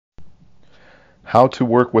How to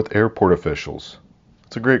work with airport officials?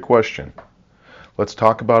 It's a great question. Let's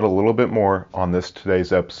talk about it a little bit more on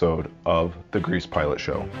today's episode of the Grease Pilot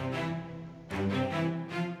Show.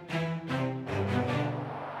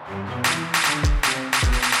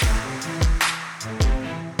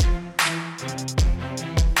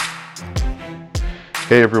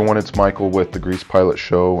 Hey everyone, it's Michael with the Grease Pilot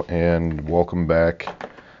Show, and welcome back.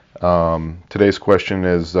 Today's question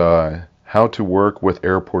is how to work with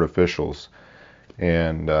airport officials.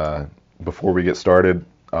 And before we get started,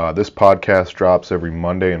 this podcast drops every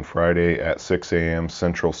Monday and Friday at 6 a.m.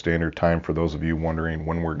 Central Standard Time for those of you wondering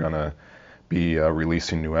when we're going to be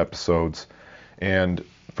releasing new episodes. And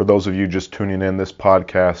for those of you just tuning in, this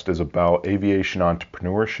podcast is about aviation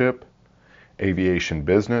entrepreneurship, aviation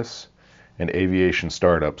business, and aviation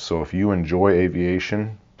startups. So if you enjoy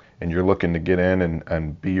aviation and you're looking to get in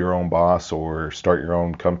and be your own boss or start your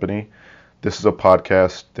own company, this is a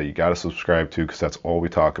podcast that you got to subscribe to because that's all we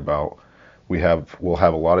talk about. We'll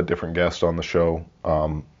have a lot of different guests on the show.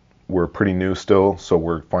 We're pretty new still, so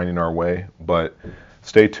we're finding our way. But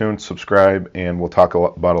stay tuned, subscribe, and we'll talk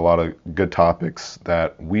about a lot of good topics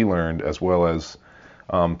that we learned, as well as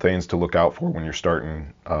things to look out for when you're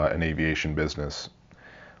starting an aviation business.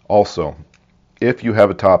 Also, if you have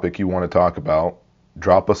a topic you want to talk about,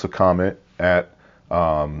 drop us a comment at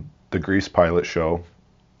the Grease Pilot Show.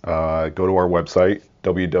 Go to our website,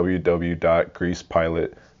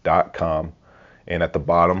 www.greasepilot.com, and at the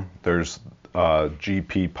bottom there's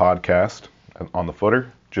GP Podcast on the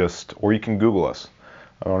footer. Or you can Google us.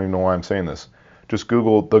 I don't even know why I'm saying this. Just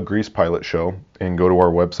Google the Grease Pilot Show and go to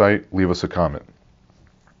our website. Leave us a comment.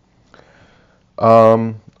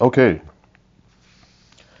 Okay.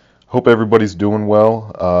 Hope everybody's doing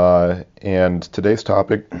well. And today's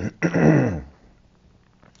topic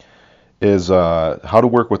is how to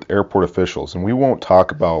work with airport officials. And we won't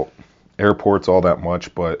talk about airports all that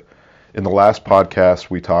much, but in the last podcast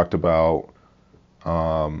we talked about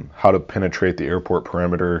how to penetrate the airport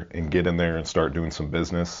perimeter and get in there and start doing some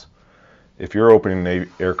business. If you're opening an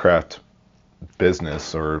aircraft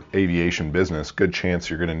business or aviation business, good chance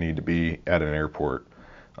you're going to need to be at an airport.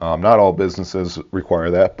 Not all businesses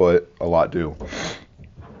require that, but a lot do.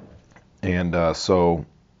 And so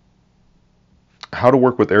how to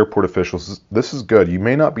work with airport officials. This is good. You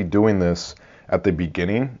may not be doing this at the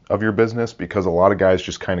beginning of your business because a lot of guys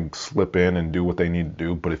just kind of slip in and do what they need to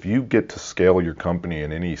do. But if you get to scale your company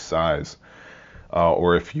in any size,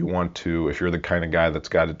 or if you're the kind of guy that's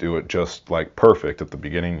got to do it just like perfect at the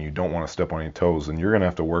beginning, you don't want to step on any toes, and you're going to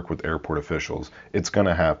have to work with airport officials. It's going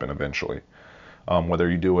to happen eventually. Whether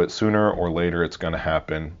you do it sooner or later, it's going to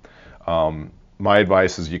happen. My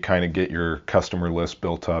advice is you kind of get your customer list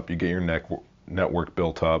built up, you get your network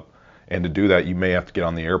built up, and to do that, you may have to get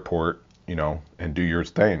on the airport, and do your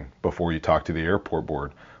thing before you talk to the airport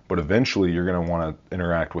board. But eventually, you're going to want to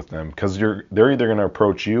interact with them because they're either going to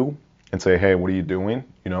approach you and say, "Hey, what are you doing?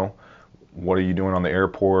 What are you doing on the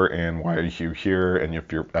airport, and why are you here?" And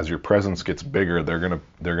as your presence gets bigger, they're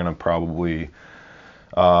gonna probably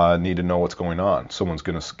need to know what's going on. Someone's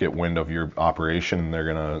going to get wind of your operation and they're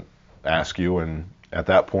going to ask you. And at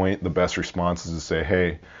that point, the best response is to say,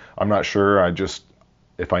 "Hey, I'm not sure.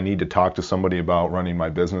 If I need to talk to somebody about running my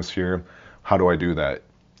business here, how do I do that?"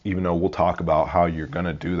 Even though we'll talk about how you're going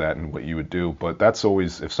to do that and what you would do. But that's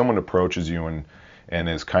always, if someone approaches you and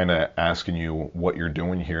is kind of asking you what you're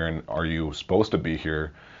doing here and are you supposed to be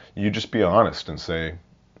here, you just be honest and say,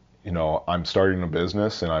 "I'm starting a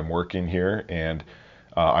business and I'm working here, and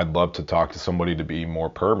I'd love to talk to somebody to be more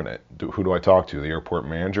permanent." Who do I talk to? The airport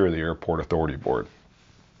manager or the airport authority board?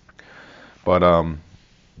 But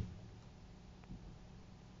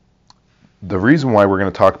the reason why we're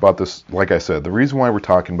going to talk about this, like I said, the reason why we're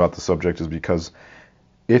talking about the subject is because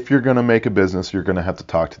if you're going to make a business, you're going to have to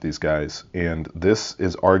talk to these guys. And this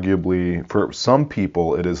is arguably, for some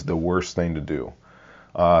people, it is the worst thing to do.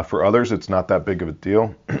 For others, it's not that big of a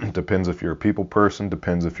deal. Depends if you're a people person,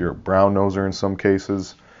 depends if you're a brown noser in some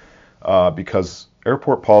cases, because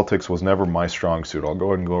airport politics was never my strong suit. I'll go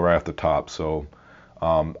ahead and go right off the top. So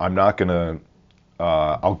I'm not going to,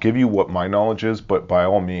 I'll give you what my knowledge is, but by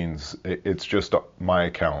all means, it's just my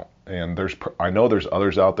account. And I know there's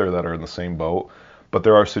others out there that are in the same boat, but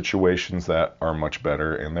there are situations that are much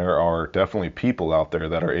better, and there are definitely people out there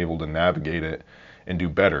that are able to navigate it and do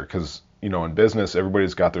better, because in business,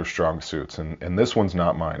 everybody's got their strong suits, and this one's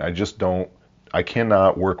not mine. I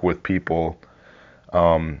cannot work with people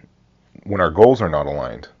when our goals are not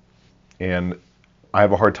aligned. And I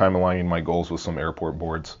have a hard time aligning my goals with some airport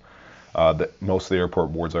boards, that most of the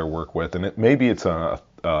airport boards I work with, and maybe it's a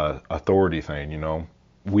authority thing,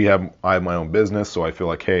 I have my own business, so I feel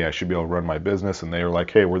like, hey, I should be able to run my business, and they are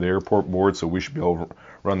like, hey, we're the airport board, so we should be able to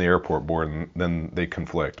run the airport board, and then they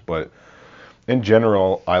conflict. But in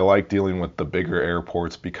general, I like dealing with the bigger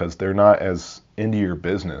airports because they're not as into your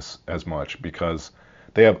business as much because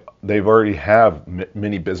they've already have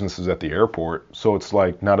many businesses at the airport, so it's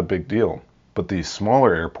like not a big deal. But these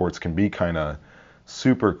smaller airports can be kind of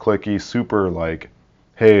super clicky, super like,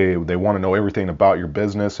 hey, they want to know everything about your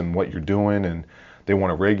business and what you're doing, and they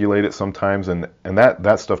want to regulate it sometimes, and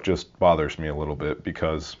that stuff just bothers me a little bit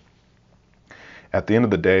because at the end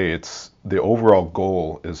of the day, it's the overall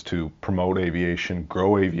goal is to promote aviation,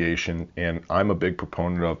 grow aviation, and I'm a big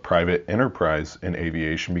proponent of private enterprise in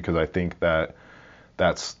aviation because I think that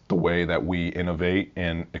that's the way that we innovate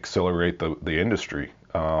and accelerate the industry.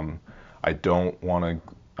 I don't want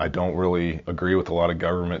to. I don't really agree with a lot of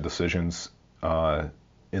government decisions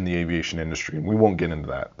in the aviation industry, and we won't get into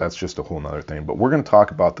that. That's just a whole nother thing. But we're going to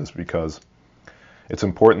talk about this because it's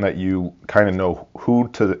important that you kind of know who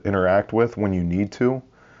to interact with when you need to,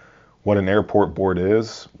 what an airport board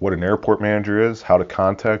is, what an airport manager is, how to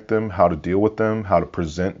contact them, how to deal with them, how to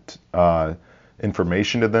present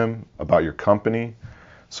information to them about your company.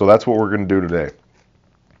 So that's what we're going to do today.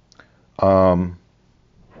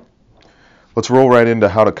 Let's roll right into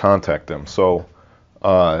how to contact them. So,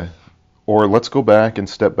 or let's go back and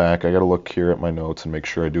step back. I got to look here at my notes and make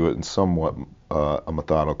sure I do it in somewhat a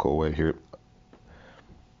methodical way here.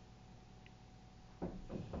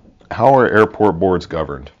 How are airport boards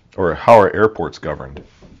governed, or how are airports governed?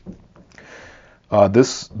 There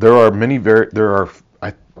are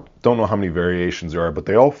I don't know how many variations there are, but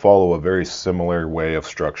they all follow a very similar way of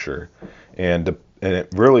structure, and it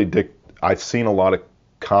really I've seen a lot of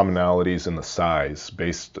commonalities in the size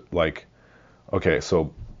based like, okay,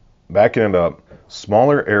 so backing it up,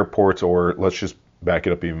 smaller airports, or let's just back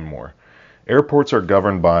it up even more. Airports are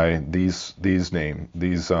governed by these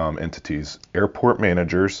entities: airport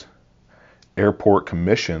managers, airport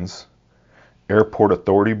commissions, airport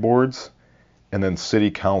authority boards, and then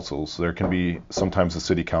city councils. There can be sometimes the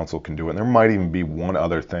city council can do it. And there might even be one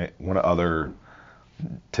other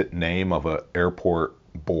name of a airport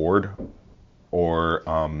board, or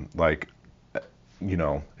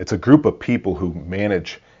it's a group of people who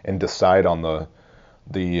manage and decide on the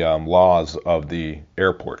laws of the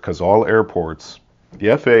airport. Because all airports,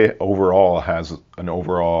 the FAA overall has an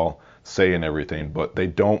overall say in everything, but they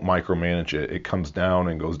don't micromanage it. It comes down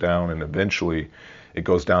and goes down, and eventually it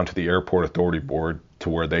goes down to the airport authority board to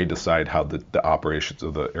where they decide how the operations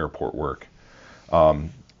of the airport work.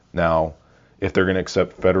 Now, if they're going to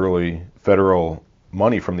accept federal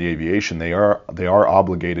money from the aviation, they are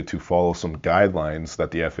obligated to follow some guidelines that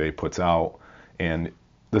the FAA puts out, and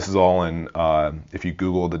this is all in. If you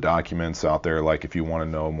Google the documents out there, like if you want to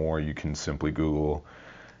know more, you can simply Google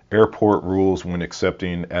airport rules when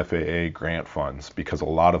accepting FAA grant funds, because a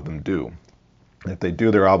lot of them do. If they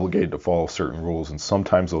do, they're obligated to follow certain rules, and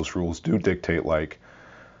sometimes those rules do dictate, like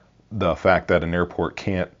the fact that an airport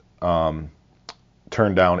can't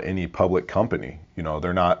turn down any public company.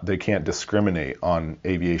 They can't discriminate on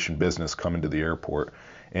aviation business coming to the airport.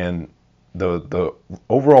 And the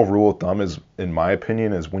overall rule of thumb is, in my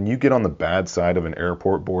opinion, is when you get on the bad side of an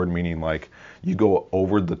airport board, meaning like you go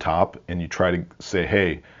over the top and you try to say,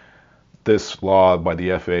 hey, this law by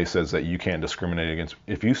the FAA says that you can't discriminate against.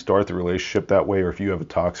 If you start the relationship that way, or if you have a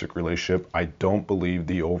toxic relationship, I don't believe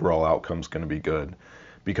the overall outcome is going to be good.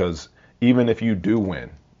 Because even if you do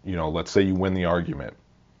win, let's say you win the argument,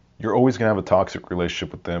 you're always going to have a toxic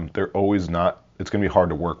relationship with them. They're always not. It's going to be hard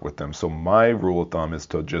to work with them. So my rule of thumb is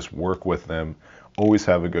to just work with them, always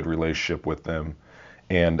have a good relationship with them,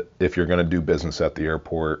 and if you're going to do business at the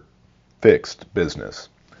airport, fixed business.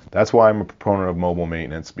 That's why I'm a proponent of mobile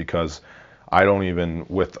maintenance, because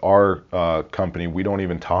with our company, we don't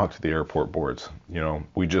even talk to the airport boards.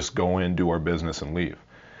 We just go in, do our business, and leave.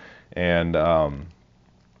 And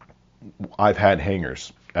I've had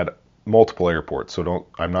hangars at multiple airports, so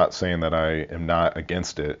I'm not saying that I am not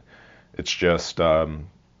against it. It's just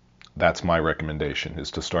that's my recommendation,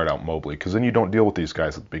 is to start out mobily, because then you don't deal with these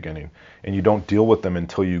guys at the beginning, and you don't deal with them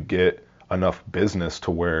until you get enough business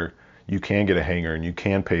to where you can get a hangar and you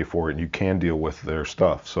can pay for it and you can deal with their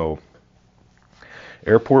stuff. So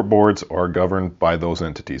airport boards are governed by those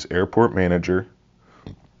entities: airport manager,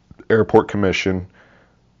 airport commission,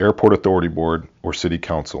 airport authority board, or city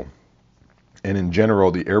council. And in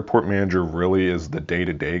general, the airport manager really is the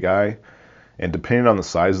day-to-day guy. And depending on the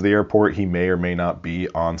size of the airport, he may or may not be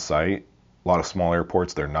on site. A lot of small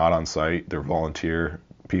airports, they're not on site. They're volunteer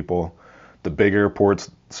people. The big airports,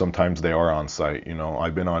 sometimes they are on site.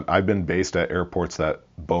 I've been based at airports that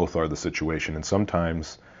both are the situation, and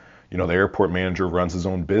sometimes, the airport manager runs his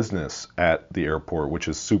own business at the airport, which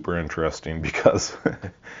is super interesting because,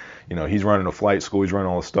 he's running a flight school, he's running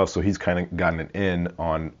all this stuff, so he's kind of gotten an in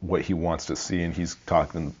on what he wants to see, and he's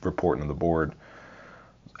reporting to the board.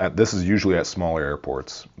 This is usually at smaller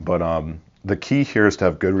airports, but the key here is to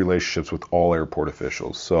have good relationships with all airport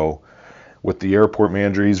officials. So with the airport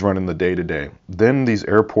manager, he's running the day-to-day. Then these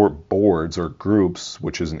airport boards or groups,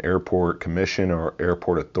 which is an airport commission or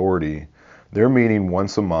airport authority, they're meeting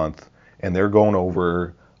once a month, and they're going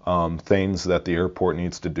over things that the airport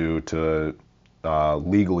needs to do to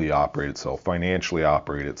legally operate itself, financially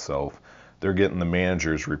operate itself. They're getting the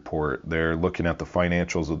manager's report. They're looking at the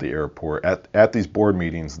financials of the airport. At these board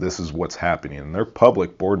meetings, this is what's happening. And they're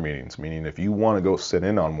public board meetings, meaning if you want to go sit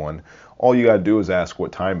in on one, all you got to do is ask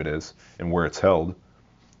what time it is and where it's held,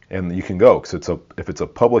 and you can go, because if it's a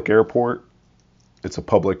public airport, it's a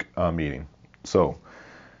public meeting.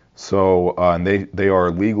 And they are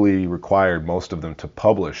legally required, most of them, to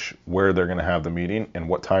publish where they're going to have the meeting and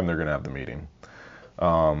what time they're going to have the meeting.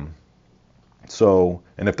 And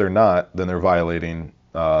if they're not, then they're violating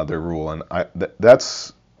their rule. And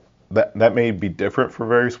that may be different for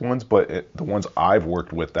various ones, but the ones I've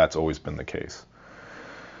worked with, that's always been the case.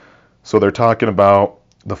 So they're talking about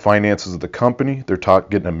the finances of the company. They're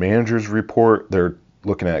getting a manager's report. They're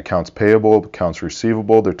looking at accounts payable, accounts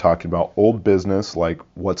receivable. They're talking about old business, like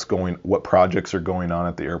what projects are going on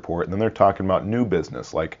at the airport. And then they're talking about new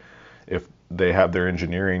business, like if they have their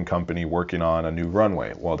engineering company working on a new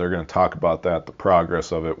runway. Well, they're going to talk about that, the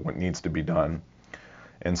progress of it, what needs to be done.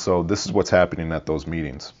 And so this is what's happening at those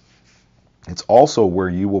meetings. It's also where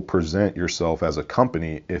you will present yourself as a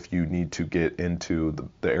company if you need to get into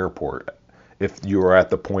the airport. If you are at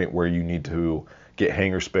the point where you need to get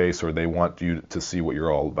hangar space or they want you to see what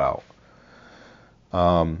you're all about.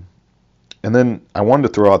 And then I wanted to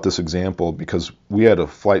throw out this example because we had a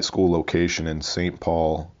flight school location in St.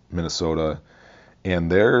 Paul, Minnesota,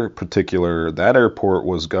 and that airport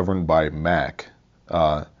was governed by MAC.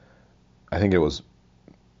 I think it was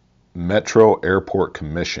Metro Airport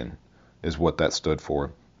Commission is what that stood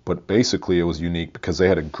for. But basically it was unique because they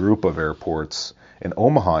had a group of airports, and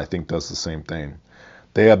Omaha, I think, does the same thing.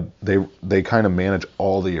 They kind of manage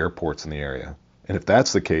all the airports in the area. And if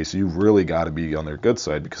that's the case, you really got to be on their good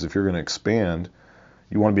side, because if you're going to expand,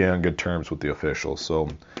 you want to be on good terms with the officials. So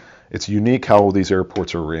it's unique how these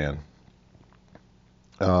airports are ran.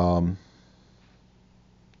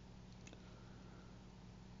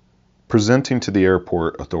 Presenting to the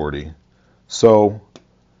airport authority. So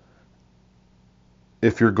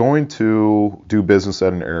if you're going to do business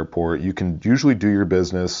at an airport, you can usually do your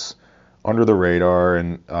business under the radar,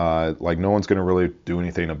 and like no one's going to really do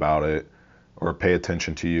anything about it or pay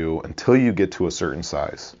attention to you until you get to a certain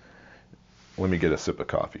size. Let me get a sip of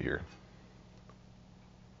coffee here.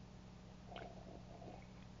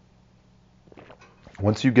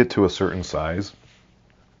 Once you get to a certain size,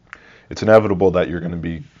 it's inevitable that you're going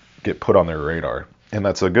to get put on their radar. And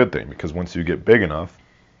that's a good thing, because once you get big enough,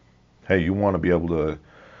 hey, you want to be able to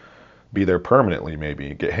be there permanently,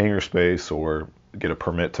 maybe get hangar space or get a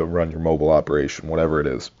permit to run your mobile operation, whatever it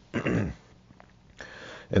is.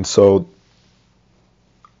 And so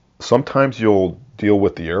sometimes you'll deal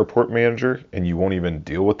with the airport manager and you won't even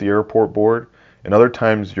deal with the airport board. And other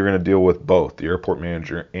times you're going to deal with both the airport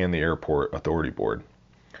manager and the airport authority board.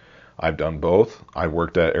 I've done both. I've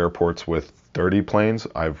worked at airports with 30 planes.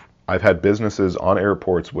 I've had businesses on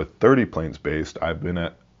airports with 30 planes based. I've been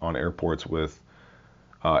on airports with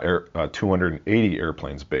 280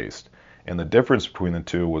 airplanes based. And the difference between the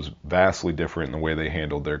two was vastly different in the way they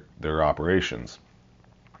handled their operations.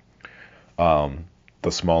 The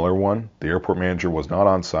smaller one, the airport manager was not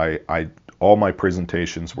on site. All my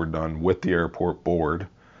presentations were done with the airport board.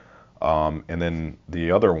 And then the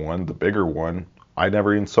other one, the bigger one, I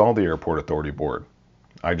never even saw the airport authority board.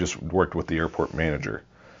 I just worked with the airport manager.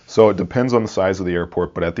 So it depends on the size of the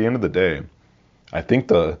airport, but at the end of the day, I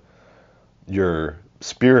think your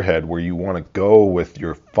spearhead where you want to go with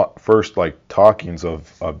your first talkings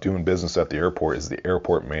of doing business at the airport is the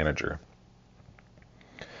airport manager.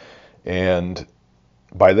 And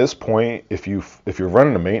by this point, if you're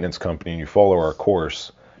running a maintenance company and you follow our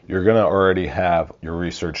course, you're going to already have your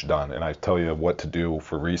research done. And I tell you what to do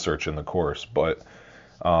for research in the course, but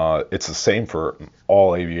it's the same for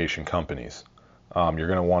all aviation companies. You're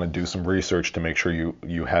going to want to do some research to make sure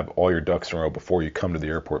you have all your ducks in a row before you come to the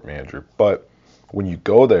airport manager. But when you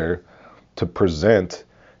go there to present,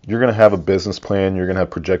 you're going to have a business plan, you're going to have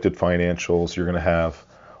projected financials, you're going to have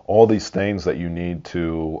all these things that you need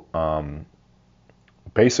to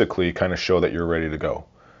basically kind of show that you're ready to go.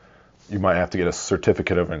 You might have to get a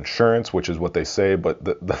certificate of insurance, which is what they say, but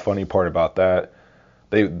the funny part about that,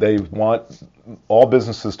 they want all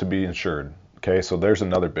businesses to be insured. Okay, so there's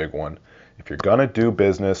another big one. If you're gonna do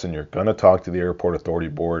business and you're gonna talk to the Airport Authority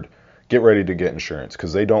Board, get ready to get insurance,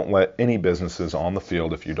 because they don't let any businesses on the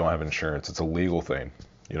field if you don't have insurance. It's a legal thing,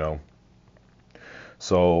 you know.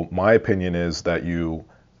 So my opinion is that you,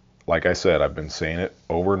 like I said, I've been saying it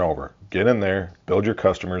over and over. Get in there, build your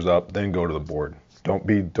customers up, then go to the board. Don't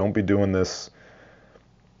be doing this.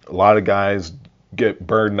 A lot of guys get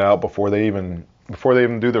burned out before they even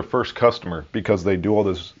do their first customer, because they do all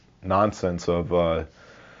this nonsense of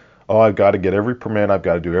oh, I've got to get every permit, I've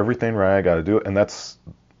got to do everything right, I got to do it. And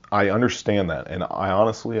I understand that, and I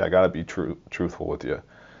honestly, I got to be truthful with you.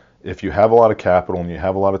 If you have a lot of capital and you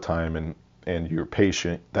have a lot of time and you're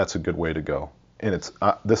patient, that's a good way to go. And it's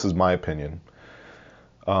this is my opinion.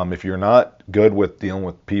 If you're not good with dealing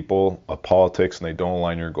with people of politics and they don't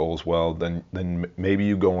align your goals well, then maybe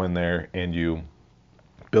you go in there and you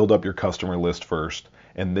build up your customer list first,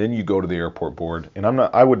 and then you go to the airport board. And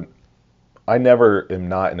I never am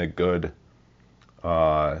not in a good,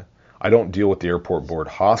 I don't deal with the airport board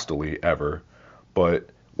hostilely ever, but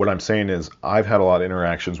what I'm saying is I've had a lot of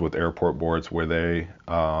interactions with airport boards where they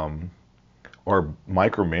are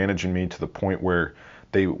micromanaging me to the point where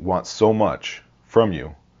they want so much from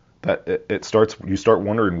you that you start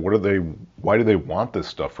wondering, why do they want this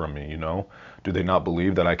stuff from me, you know? Do they not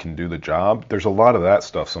believe that I can do the job? There's a lot of that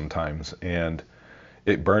stuff sometimes, and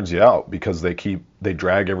it burns you out because they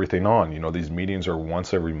drag everything on. You know, these meetings are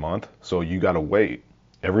once every month, so you got to wait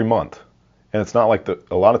every month. And it's not like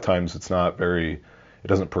a lot of times it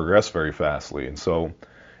doesn't progress very fastly. And so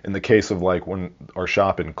in the case of like when our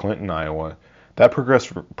shop in Clinton, Iowa, that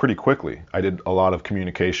progressed pretty quickly. I did a lot of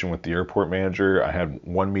communication with the airport manager. I had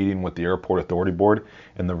one meeting with the Airport Authority Board,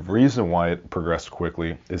 and the reason why it progressed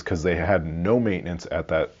quickly is because they had no maintenance at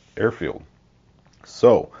that airfield.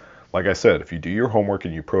 So, like I said, if you do your homework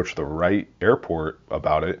and you approach the right airport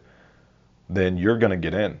about it, then you're going to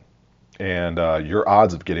get in. And your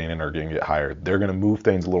odds of getting in are going to get higher. They're going to move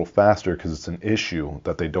things a little faster because it's an issue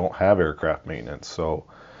that they don't have aircraft maintenance. So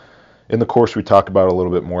in the course we talk about it a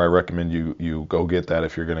little bit more. I recommend you go get that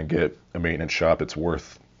if you're going to get a maintenance shop. It's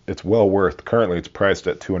well worth. Currently it's priced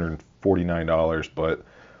at $249, but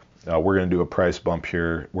we're going to do a price bump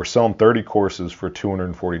here. We're selling 30 courses for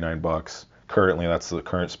 $249. Currently, that's the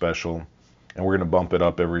current special, and we're going to bump it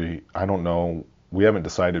up I don't know, we haven't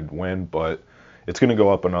decided when, but it's going to go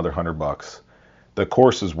up another $100. The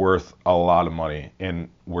course is worth a lot of money, and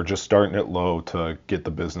we're just starting it low to get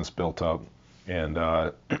the business built up, and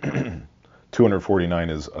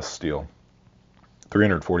 $249 is a steal.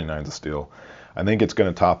 $349 is a steal. I think it's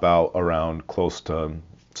going to top out around close to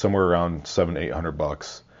somewhere around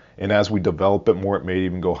 $700-800, and as we develop it more, it may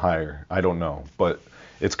even go higher. I don't know, but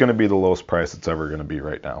it's going to be the lowest price it's ever going to be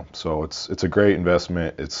right now. So it's a great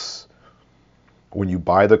investment. When you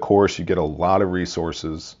buy the course, you get a lot of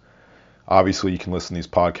resources. Obviously, you can listen to these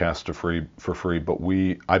podcasts for free, but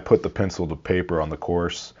I put the pencil to paper on the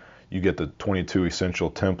course. You get the 22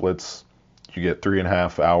 essential templates. You get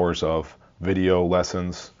 3.5 hours of video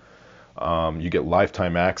lessons. You get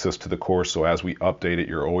lifetime access to the course, so as we update it,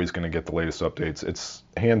 you're always going to get the latest updates. It's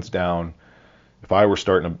hands down. If I were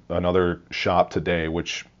starting another shop today,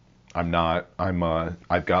 which I'm not,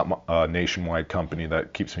 I've got a nationwide company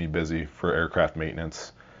that keeps me busy for aircraft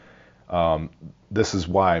maintenance. This is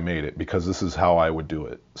why I made it, because this is how I would do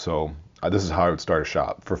it. So this is how I would start a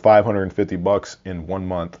shop. For $550 in 1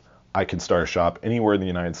 month, I can start a shop anywhere in the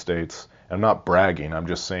United States. And I'm not bragging. I'm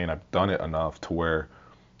just saying I've done it enough to where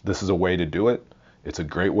this is a way to do it. It's a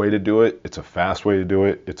great way to do it. It's a fast way to do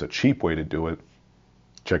it. It's a cheap way to do it.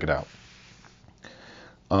 Check it out.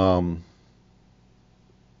 I'm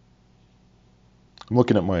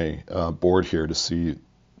looking at my board here to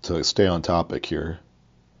stay on topic here.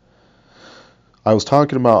 I was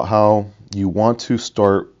talking about how you want to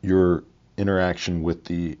start your interaction with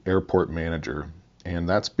the airport manager, and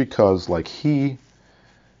that's because you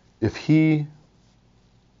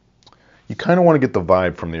kind of want to get the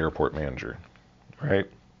vibe from the airport manager, right?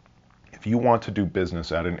 If you want to do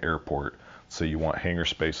business at an airport, say you want hangar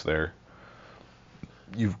space there,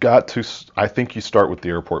 I think you start with the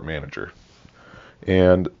airport manager.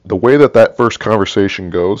 And the way that first conversation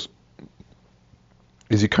goes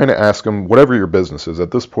is you kind of ask them whatever your business is.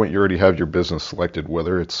 At this point, you already have your business selected,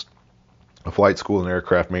 whether it's a flight school, an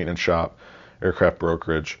aircraft maintenance shop, aircraft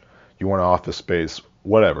brokerage, you want an office space,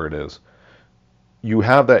 whatever it is. you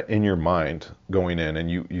have that in your mind going in,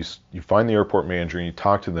 and you find the airport manager and you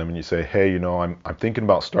talk to them and you say, hey, I'm thinking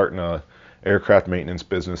about starting a aircraft maintenance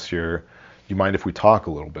business here. You mind if we talk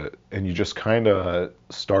a little bit? And you just kind of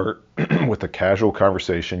start with a casual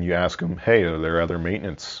conversation. You ask them, hey, are there other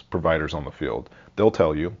maintenance providers on the field? They'll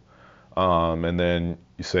tell you. And then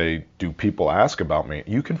you say, do people ask about me?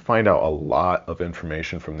 You can find out a lot of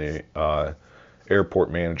information from the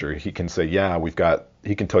airport manager. He can say, yeah,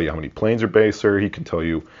 he can tell you how many planes are based there. He can tell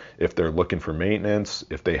you if they're looking for maintenance,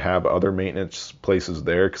 if they have other maintenance places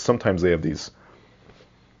there. Because sometimes they have these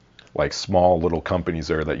like small little companies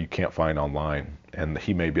there that you can't find online. And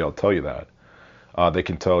he may be able to tell you that. They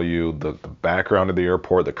can tell you the background of the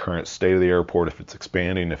airport, the current state of the airport, if it's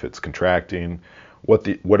expanding, if it's contracting, what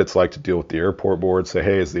it's like to deal with the airport board. Say,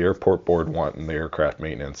 hey, is the airport board wanting the aircraft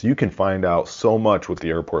maintenance? You can find out so much with the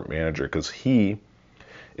airport manager because he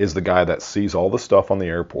is the guy that sees all the stuff on the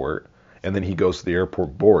airport, and then he goes to the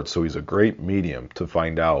airport board. So he's a great medium to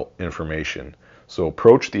find out information. So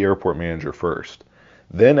approach the airport manager first.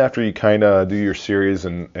 Then after you kind of do your series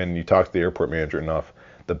and you talk to the airport manager enough,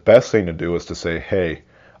 the best thing to do is to say, hey,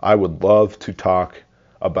 I would love to talk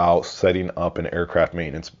about setting up an aircraft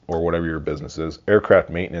maintenance or whatever your business is, aircraft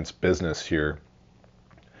maintenance business here.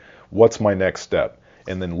 What's my next step?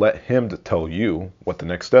 And then let him to tell you what the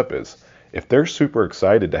next step is. If they're super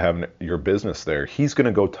excited to have your business there, he's going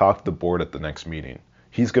to go talk to the board at the next meeting.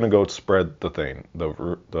 He's going to go spread the thing,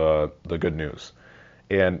 the good news,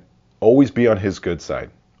 and always be on his good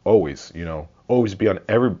side. Always, always be on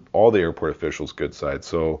all the airport officials' good side.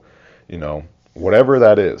 So, whatever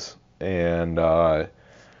that is, and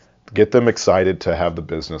get them excited to have the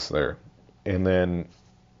business there. And then,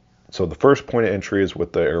 so the first point of entry is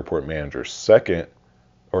with the airport manager. Second,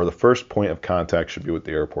 or the first point of contact should be with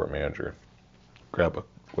the airport manager. Grab a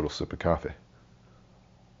little sip of coffee.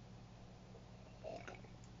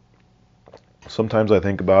 Sometimes I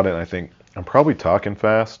think about it and I think I'm probably talking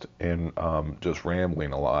fast and just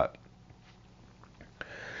rambling a lot.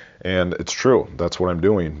 And it's true. That's what I'm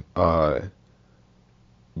doing. But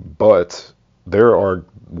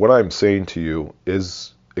what I'm saying to you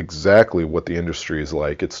is exactly what the industry is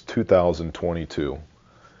like. It's 2022,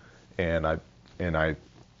 and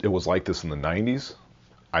it was like this in the 90s.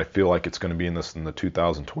 I feel like it's going to be in the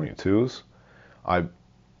 2022s.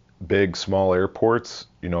 Big, small airports,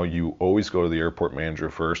 you always go to the airport manager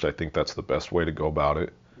first. I think that's the best way to go about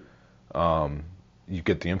it. You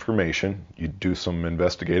get the information, you do some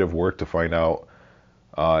investigative work to find out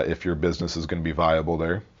if your business is going to be viable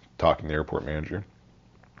there, talking to the airport manager.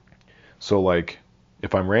 So like,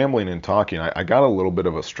 if I'm rambling and talking, I got a little bit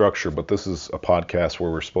of a structure, but this is a podcast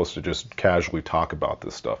where we're supposed to just casually talk about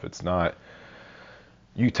this stuff. It's not,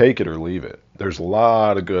 you take it or leave it. There's a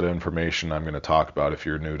lot of good information I'm going to talk about if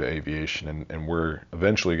you're new to aviation, and we're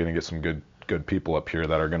eventually going to get some good people up here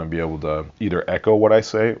that are going to be able to either echo what I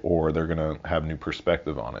say or they're going to have new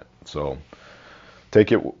perspective on it. So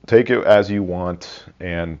take it as you want,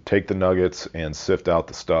 and take the nuggets and sift out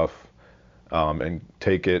the stuff, and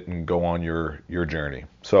take it and go on your journey.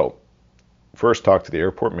 So first talk to the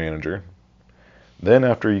airport manager. Then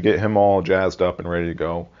after you get him all jazzed up and ready to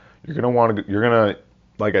go, you're gonna,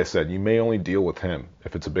 like I said, you may only deal with him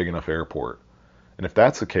if it's a big enough airport. And if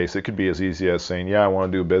that's the case, it could be as easy as saying, yeah, I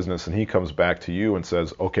want to do business, and he comes back to you and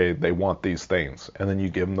says, okay, they want these things. And then you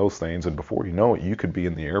give him those things, and before you know it, you could be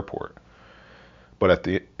in the airport. But at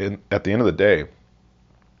the end of the day,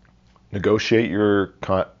 negotiate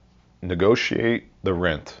the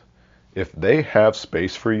rent. If they have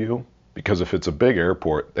space for you, because if it's a big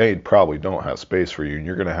airport, they probably don't have space for you, and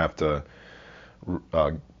you're going to have to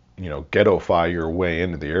ghetto-fy your way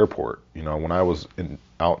into the airport. When I was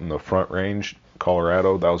out in the Front Range,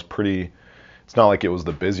 Colorado, that was it's not like it was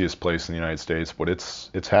the busiest place in the United States, but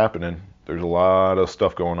it's happening. There's a lot of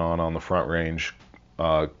stuff going on the Front Range,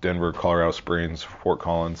 Denver, Colorado Springs, Fort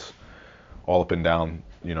Collins, all up and down,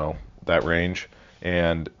 that range.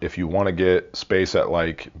 And if you want to get space at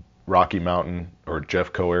like Rocky Mountain or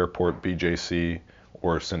Jeffco Airport, BJC,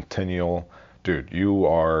 or Centennial, dude, you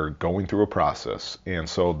are going through a process. And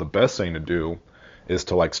so the best thing to do is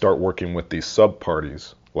to like start working with these sub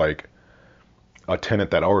parties, like a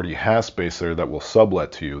tenant that already has space there that will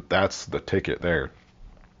sublet to you. That's the ticket there.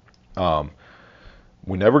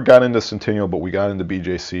 We never got into Centennial, but we got into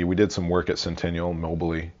BJC. We did some work at Centennial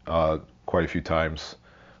mobily quite a few times.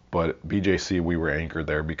 But BJC, we were anchored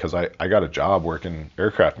there because I got a job working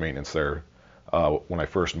aircraft maintenance there when I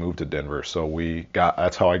first moved to Denver. So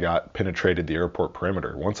that's how I got penetrated the airport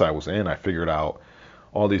perimeter. Once I was in, I figured out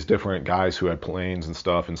all these different guys who had planes and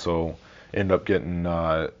stuff, and so ended up getting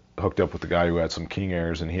a hooked up with the guy who had some King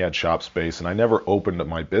Airs, and he had shop space, and I never opened up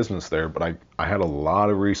my business there, but I had a lot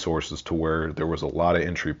of resources to where there was a lot of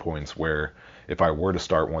entry points where if I were to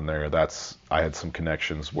start one there, I had some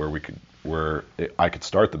connections where I could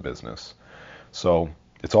start the business. So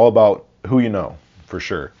it's all about who you know, for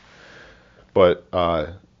sure. But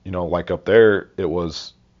like up there, it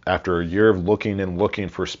was after a year of looking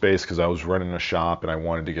for space because I was running a shop and I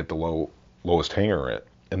wanted to get the lowest hanger rent.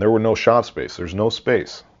 And there were no shop space. There's no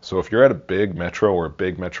space. So if you're at a big metro or a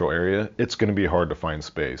big metro area, it's going to be hard to find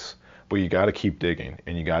space. But you got to keep digging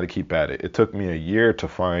and you got to keep at it. It took me a year to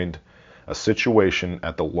find a situation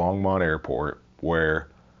at the Longmont Airport where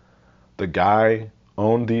the guy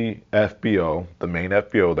owned the FBO, the main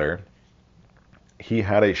FBO there. He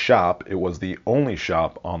had a shop. It was the only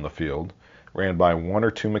shop on the field, ran by one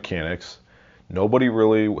or two mechanics. Nobody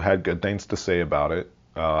really had good things to say about it.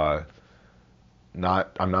 I'm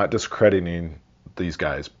not discrediting these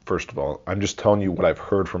guys, first of all. I'm just telling you what I've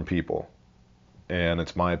heard from people, and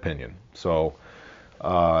it's my opinion. So,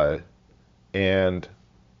 and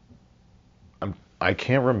I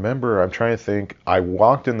can't remember. I'm trying to think. I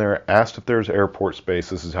walked in there, asked if there's airport space.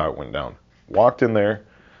 This is how it went down. Walked in there,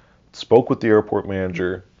 spoke with the airport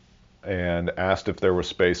manager, and asked if there was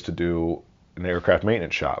space to do an aircraft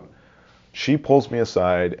maintenance shop. She pulls me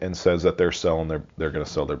aside and says that they're going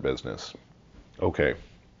to sell their business. Okay,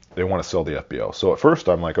 they want to sell the FBO. So at first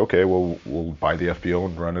I'm like, okay, well, we'll buy the FBO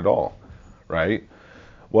and run it all, right?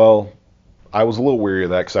 Well, I was a little weary of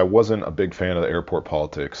that because I wasn't a big fan of the airport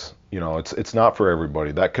politics. It's not for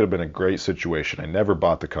everybody. That could have been a great situation. I never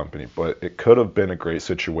bought the company, but it could have been a great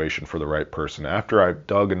situation for the right person. After I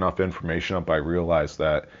dug enough information up, I realized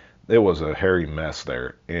that it was a hairy mess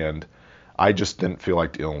there, and I just didn't feel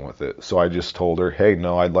like dealing with it. So I just told her, hey,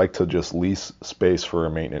 no, I'd like to just lease space for a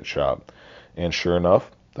maintenance shop. And sure enough,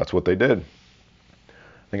 that's what they did. I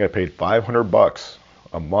think I paid $500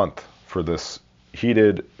 a month for this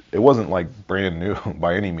heated. It wasn't like brand new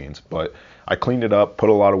by any means, but I cleaned it up, put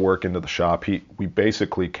a lot of work into the shop. We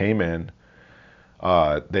basically came in.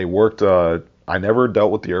 They worked. I never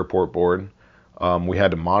dealt with the airport board. We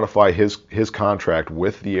had to modify his contract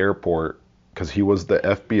with the airport because he was the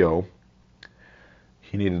FBO.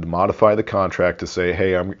 He needed to modify the contract to say,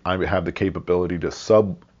 hey, I have the capability to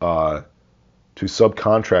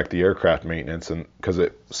subcontract the aircraft maintenance, and because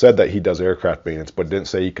it said that he does aircraft maintenance, but it didn't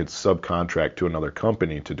say he could subcontract to another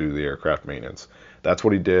company to do the aircraft maintenance. That's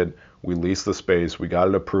what he did. We leased the space. We got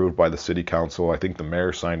it approved by the city council. I think the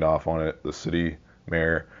mayor signed off on it, the city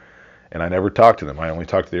mayor, and I never talked to them. I only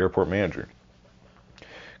talked to the airport manager.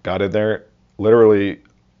 Got in there, literally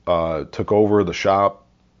took over the shop,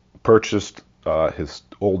 purchased his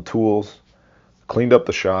old tools, cleaned up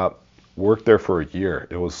the shop, worked there for a year.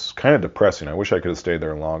 It was kind of depressing. I wish I could have stayed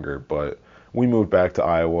there longer, but we moved back to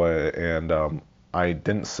Iowa, and I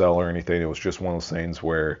didn't sell or anything. It was just one of those things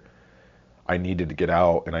where I needed to get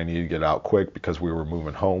out, and I needed to get out quick because we were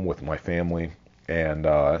moving home with my family. And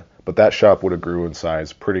but that shop would have grew in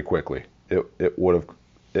size pretty quickly. It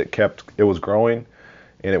was growing,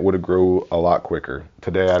 and it would have grew a lot quicker.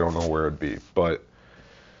 Today I don't know where it'd be, but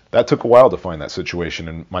that took a while to find that situation.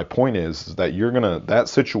 And my point is that that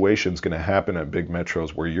situation's gonna happen at big metros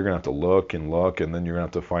where you're gonna have to look, and then you're gonna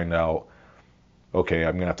have to find out, okay,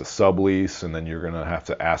 I'm gonna have to sublease, and then you're gonna have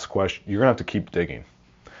to ask questions. You're gonna have to keep digging.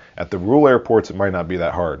 At the rural airports, it might not be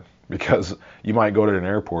that hard because you might go to an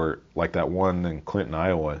airport like that one in Clinton,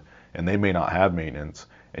 Iowa, and they may not have maintenance,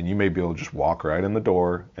 and you may be able to just walk right in the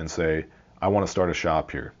door and say, I want to start a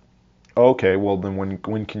shop here. Okay, well then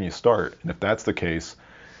when can you start? And if that's the case,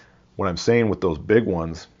 what I'm saying with those big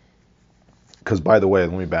ones, because by the way,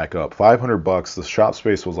 let me back up. $500. The shop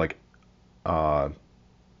space was like, I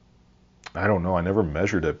don't know. I never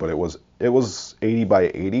measured it, but it was 80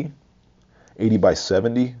 by 80, 80 by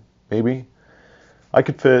 70 maybe. I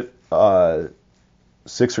could fit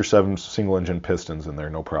 6 or 7 single engine pistons in there,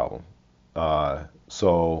 no problem.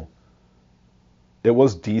 So it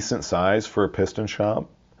was decent size for a piston shop.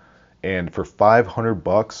 And for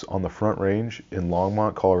 $500 on the front range in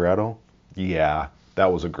Longmont, Colorado, yeah,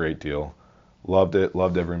 that was a great deal. Loved it,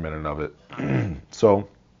 loved every minute of it. So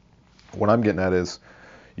what I'm getting at is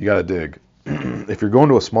you got to dig. If you're going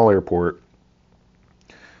to a small airport,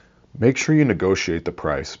 make sure you negotiate the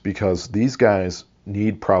price because these guys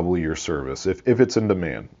need probably your service if it's in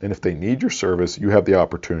demand. And if they need your service, you have the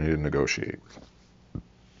opportunity to negotiate.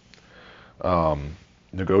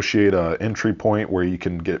 Negotiate an entry point where you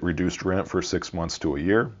can get reduced rent for 6 months to a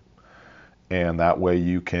year, and that way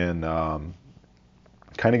you can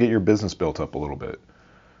kind of get your business built up a little bit.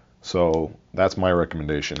 So that's my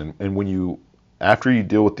recommendation. And after you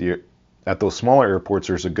deal with At those smaller airports,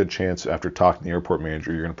 there's a good chance after talking to the airport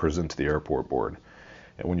manager, you're going to present to the airport board.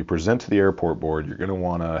 And when you present to the airport board, you're going to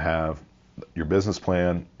want to have your business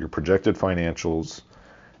plan, your projected financials,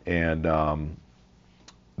 and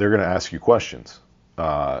they're going to ask you questions.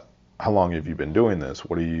 How long have you been doing this?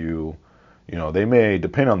 What do you, they may,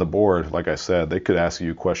 depend on the board, like I said, they could ask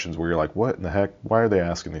you questions where you're like, what in the heck? Why are they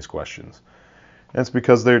asking these questions? And it's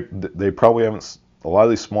because they probably haven't, a lot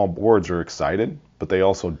of these small boards are excited, but they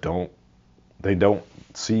also they don't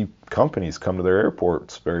see companies come to their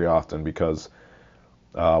airports very often because,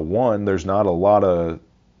 one, there's not a lot of,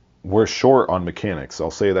 we're short on mechanics.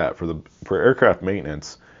 I'll say that for aircraft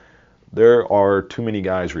maintenance, there are too many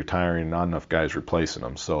guys retiring, not enough guys replacing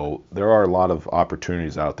them. So there are a lot of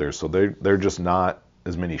opportunities out there. So they're just not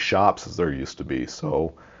as many shops as there used to be.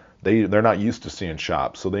 So they're not used to seeing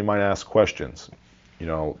shops. So they might ask questions.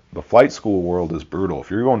 The flight school world is brutal.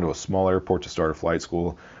 If you're going to a small airport to start a flight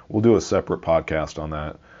school, we'll do a separate podcast on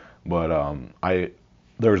that. But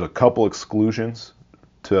there's a couple exclusions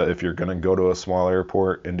to if you're going to go to a small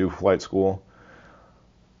airport and do flight school.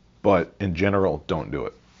 But in general, don't do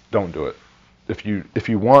it. Don't do it. If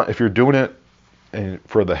you're doing it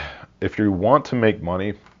if you want to make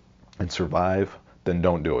money and survive, then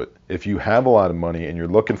don't do it. If you have a lot of money and you're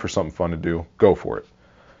looking for something fun to do, go for it.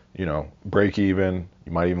 Break even.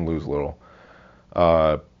 You might even lose a little.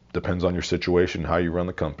 Depends on your situation, how you run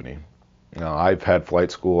the company. Now, I've had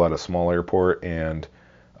flight school at a small airport, and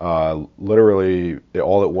literally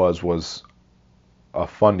all it was a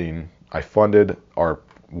funding. I funded our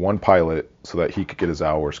one pilot so that he could get his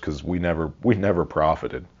hours because we never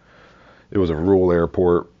profited. It was a rural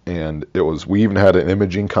airport, and we even had an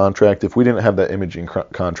imaging contract. If we didn't have that imaging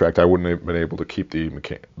contract, I wouldn't have been able to keep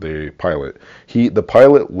the pilot. The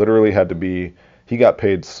pilot literally he got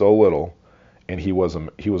paid so little, and he was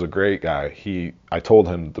a great guy. I told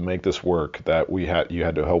him to make this work that you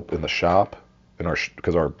had to help in the shop,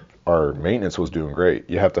 because our maintenance was doing great.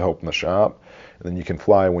 You have to help in the shop, and then you can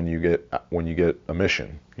fly when you get a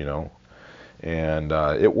mission, And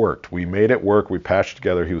it worked. We made it work. We patched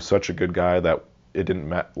together. He was such a good guy that it didn't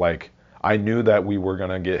matter. Like, I knew that we were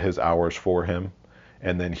gonna get his hours for him,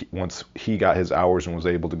 and then once he got his hours and was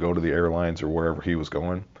able to go to the airlines or wherever he was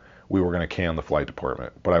going, we were gonna can the flight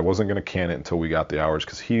department. But I wasn't gonna can it until we got the hours,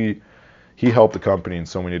 because he helped the company in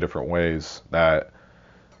so many different ways that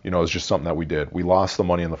it's just something that we did. We lost the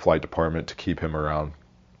money in the flight department to keep him around,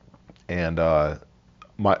 and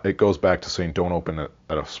it goes back to saying don't open it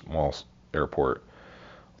at a small airport.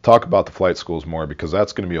 Talk about the flight schools more, because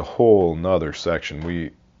that's going to be a whole nother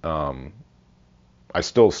section. I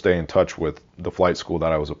still stay in touch with the flight school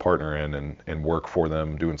that I was a partner in, and work for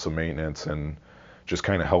them doing some maintenance and just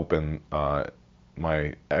kind of helping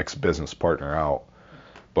my ex-business partner out.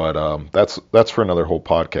 But that's for another whole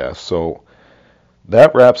podcast. So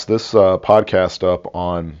that wraps this podcast up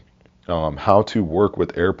on how to work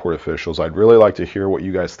with airport officials. I'd really like to hear what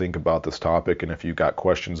you guys think about this topic, and if you've got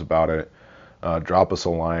questions about it, drop us a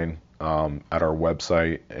line at our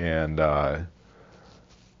website, and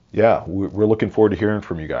we're looking forward to hearing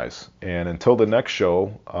from you guys. And until the next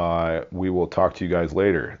show, we will talk to you guys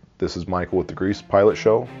later. This is Michael with the Grease Pilot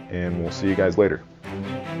Show, and we'll see you guys later.